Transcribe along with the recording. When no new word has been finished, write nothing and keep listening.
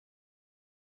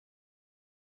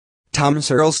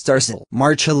Thomas Earl Starzl,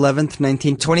 March 11,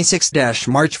 1926 –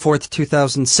 March 4,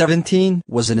 2017,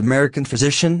 was an American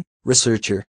physician,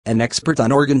 researcher, and expert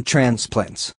on organ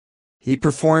transplants. He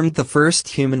performed the first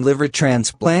human liver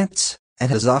transplants, and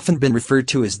has often been referred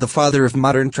to as the father of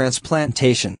modern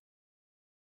transplantation.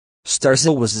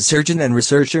 Starzl was a surgeon and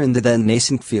researcher in the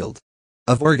then-nascent field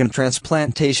of organ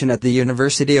transplantation at the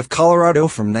University of Colorado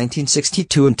from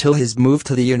 1962 until his move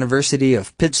to the University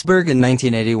of Pittsburgh in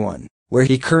 1981, where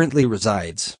he currently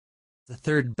resides. The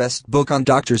third best book on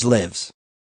doctors' lives.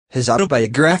 His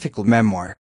autobiographical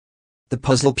memoir, The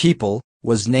Puzzle People,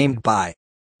 was named by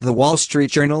The Wall Street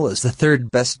Journal as the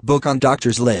third best book on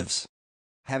doctors' lives.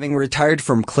 Having retired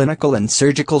from clinical and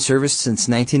surgical service since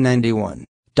 1991,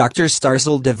 Dr.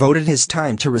 Starzl devoted his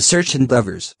time to research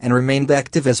endeavors and remained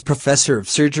active as professor of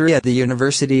surgery at the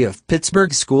University of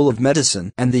Pittsburgh School of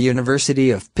Medicine and the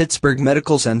University of Pittsburgh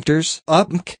Medical Center's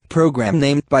UPMC program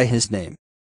named by his name.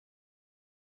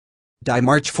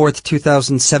 March 4,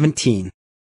 2017.